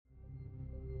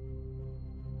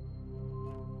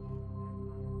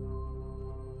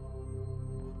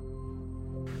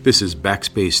This is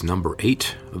Backspace number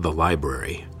 8, The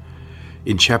Library.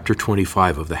 In Chapter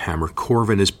 25 of The Hammer,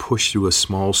 Corvin is pushed through a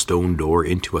small stone door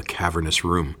into a cavernous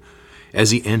room. As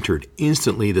he entered,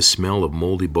 instantly the smell of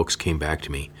moldy books came back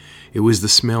to me. It was the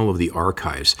smell of the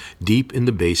archives, deep in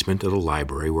the basement of the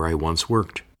library where I once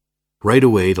worked. Right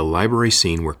away, the library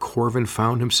scene where Corvin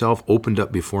found himself opened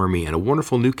up before me, and a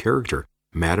wonderful new character,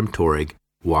 Madame Torig,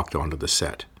 walked onto the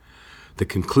set. The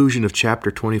conclusion of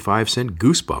Chapter 25 sent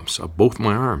goosebumps up both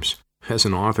my arms. As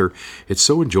an author, it's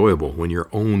so enjoyable when your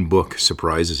own book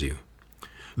surprises you.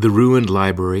 The ruined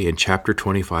library in Chapter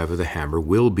 25 of The Hammer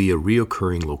will be a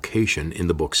reoccurring location in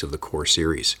the books of the core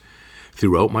series.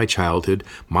 Throughout my childhood,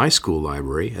 my school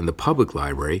library and the public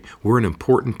library were an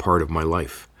important part of my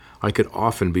life. I could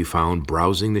often be found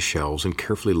browsing the shelves and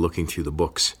carefully looking through the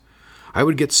books. I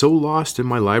would get so lost in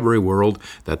my library world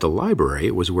that the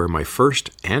library was where my first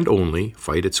and only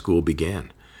fight at school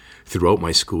began. Throughout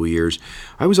my school years,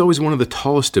 I was always one of the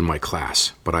tallest in my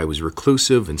class, but I was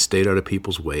reclusive and stayed out of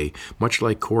people's way, much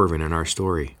like Corvin in our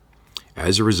story.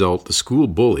 As a result, the school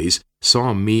bullies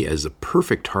saw me as the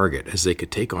perfect target, as they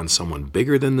could take on someone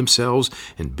bigger than themselves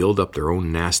and build up their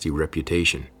own nasty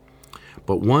reputation.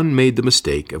 But one made the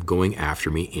mistake of going after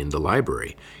me in the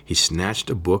library. He snatched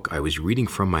a book I was reading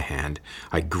from my hand.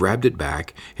 I grabbed it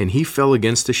back, and he fell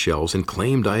against the shelves and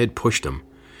claimed I had pushed him.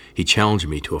 He challenged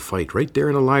me to a fight right there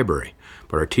in the library,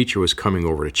 but our teacher was coming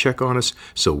over to check on us,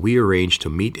 so we arranged to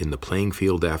meet in the playing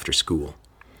field after school.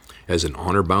 As an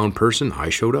honor-bound person, I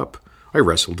showed up. I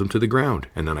wrestled him to the ground,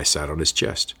 and then I sat on his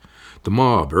chest. The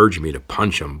mob urged me to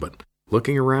punch him, but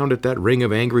looking around at that ring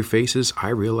of angry faces, I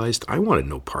realized I wanted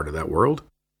no part of that world.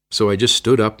 So I just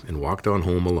stood up and walked on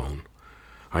home alone.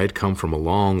 I had come from a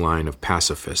long line of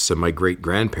pacifists, and my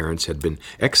great-grandparents had been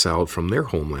exiled from their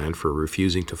homeland for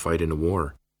refusing to fight in a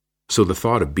war. So the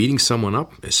thought of beating someone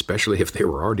up, especially if they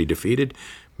were already defeated,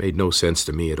 made no sense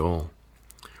to me at all.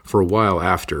 For a while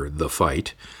after the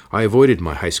fight, I avoided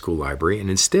my high school library and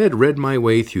instead read my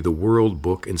way through the World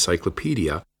Book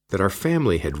Encyclopedia that our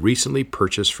family had recently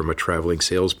purchased from a traveling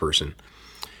salesperson.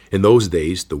 In those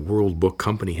days, the World Book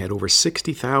Company had over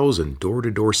 60,000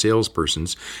 door-to-door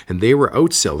salespersons, and they were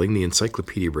outselling the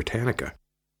Encyclopedia Britannica.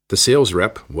 The sales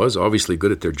rep was obviously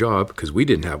good at their job because we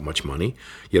didn't have much money,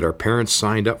 yet our parents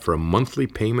signed up for a monthly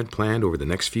payment plan over the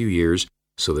next few years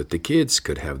so that the kids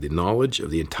could have the knowledge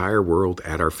of the entire world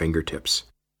at our fingertips.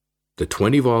 The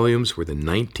 20 volumes were the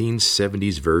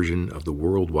 1970s version of the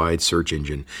worldwide search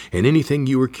engine, and anything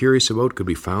you were curious about could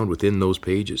be found within those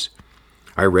pages.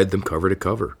 I read them cover to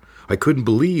cover. I couldn't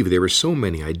believe there were so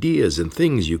many ideas and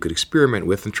things you could experiment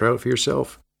with and try out for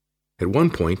yourself. At one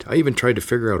point, I even tried to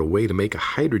figure out a way to make a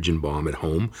hydrogen bomb at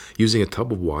home using a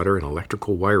tub of water and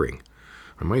electrical wiring.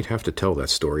 I might have to tell that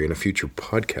story in a future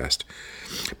podcast.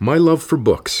 My love for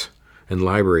books and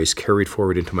libraries carried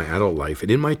forward into my adult life, and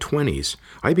in my 20s,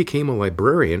 I became a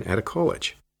librarian at a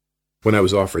college. When I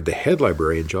was offered the head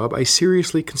librarian job, I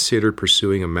seriously considered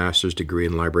pursuing a master's degree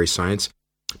in library science,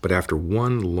 but after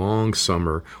one long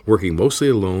summer, working mostly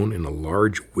alone in a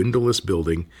large windowless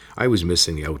building, I was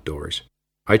missing the outdoors.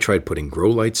 I tried putting grow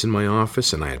lights in my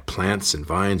office, and I had plants and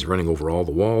vines running over all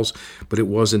the walls, but it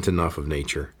wasn't enough of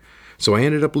nature. So I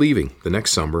ended up leaving the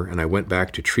next summer, and I went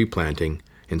back to tree planting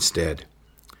instead.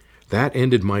 That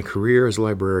ended my career as a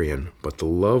librarian, but the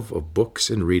love of books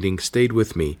and reading stayed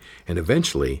with me and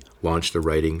eventually launched the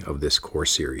writing of this core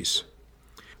series.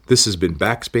 This has been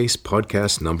Backspace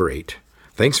Podcast number 8.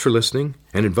 Thanks for listening,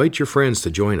 and invite your friends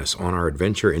to join us on our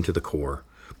adventure into the core.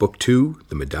 Book 2,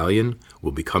 The Medallion,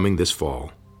 will be coming this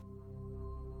fall.